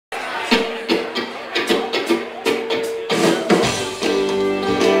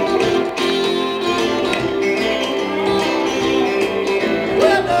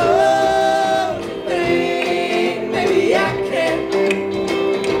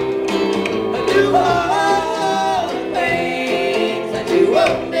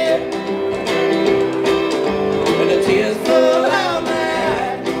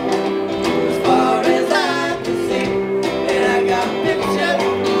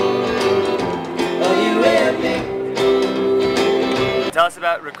Tell us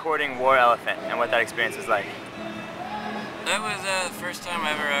about recording War Elephant and what that experience was like. That was the first time I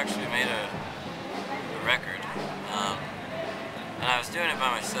ever actually made a record. And I was doing it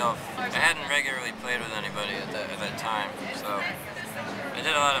by myself. I hadn't regularly played with anybody at that time, so I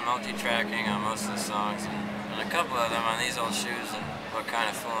did a lot of multi-tracking on most of the songs, and a couple of them on These Old Shoes and What Kind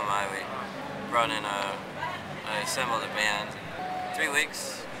of Fool Am I, we brought in I assembled a band. 3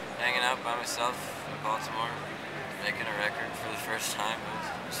 weeks hanging out by myself in Baltimore, making a record for the first time.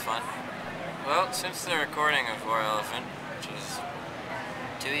 It was fun. Well, since the recording of War Elephant, which was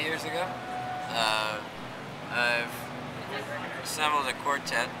 2 years ago, I've assembled a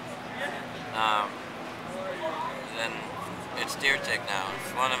quartet. Then it's Deer Tick now.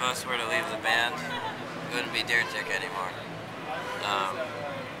 If one of us were to leave the band, it wouldn't be Deer Tick anymore.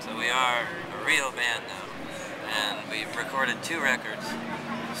 So we are a real band now, and we've recorded 2 records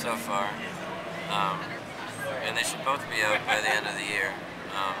so far, and they should both be out by the end of the year.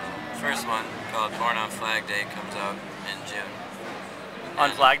 The first one, called Born on Flag Day, comes out in June. On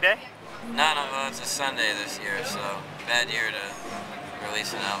Flag Day? No, well, it's a Sunday this year, so bad year to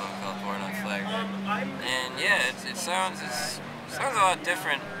release an album called Born on Flag Day. And yeah, it sounds a lot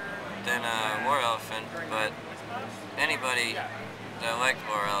different than War Elephant, but anybody that liked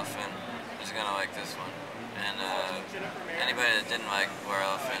War Elephant is gonna like this one. And anybody that didn't like War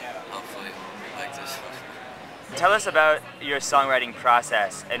Elephant, hopefully will like this one. Tell us about your songwriting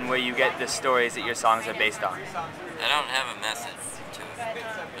process and where you get the stories that your songs are based on. I don't have a method to it.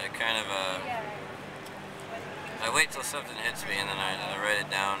 I wait till something hits me and then I write it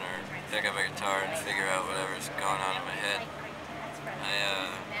down or pick up a guitar and figure out whatever's going on in my head.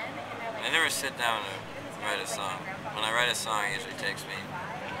 I never sit down to write a song. When I write a song, it usually takes me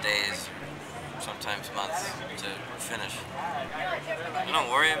days, sometimes months to finish. I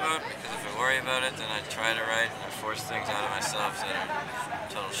don't worry about it, because if I worry about it, then I try to write and I force things out of myself that are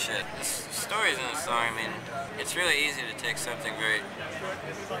total shit. The stories in the song, I mean, it's really easy to take something very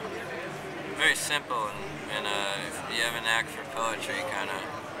simple and if you have a knack for poetry, kind of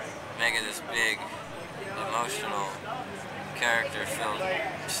make it this big, emotional, character-filled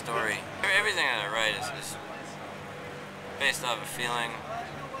story. Everything that I write is based off a feeling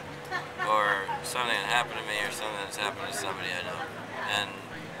or something that happened to me or something that's happened to somebody I know. And,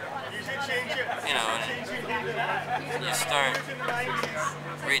 you know, when you start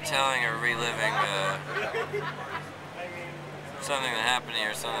retelling or reliving something that happened to you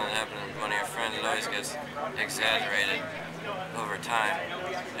or something that happened to one of your friends, it always gets exaggerated over time.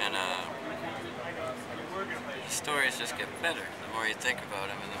 And the stories just get better. The more you think about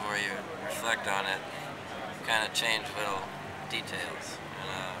them and the more you reflect on it, you kind of change little details.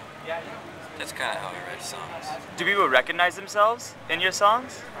 And that's kind of how I write songs. Do people recognize themselves in your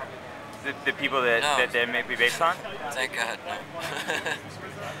songs? The people that, no. that they may be based on? Thank God, no.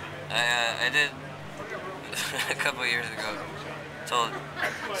 I did, a couple years ago, told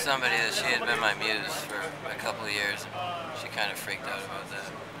somebody that she had been my muse for a couple of years, and she kind of freaked out about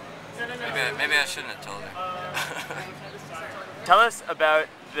that. Maybe I shouldn't have told her. Tell us about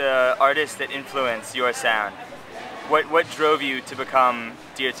the artists that influence your sound. What drove you to become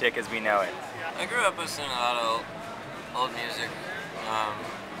Deer Tick as we know it? I grew up listening to a lot of old music,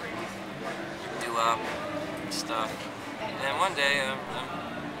 doo-wop stuff. And one day I'm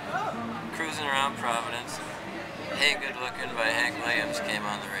cruising around Providence, and Hey Good Lookin' by Hank Williams came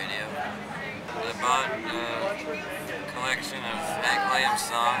on the radio. I bought a collection of Hank Williams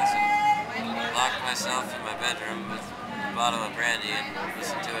songs and locked myself in my bedroom with a bottle of brandy and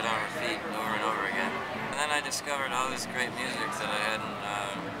listened to it on repeat over and over again. And then I discovered all this great music that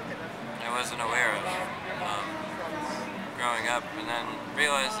I wasn't aware of growing up, and then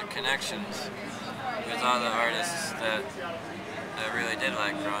realized the connections with all the artists that I really did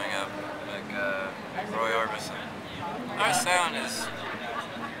like growing up, like Roy Orbison. Our sound is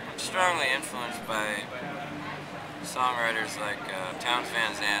strongly influenced by songwriters like Townes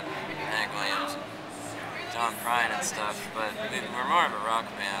Van Zandt, Hank Williams, John Prine and stuff, but we're more of a rock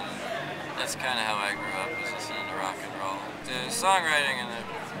band. That's kind of how I grew up, was listening to rock and roll. The songwriting and the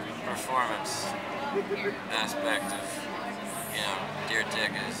performance aspect of, Deer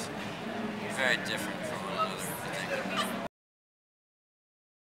Tick is very different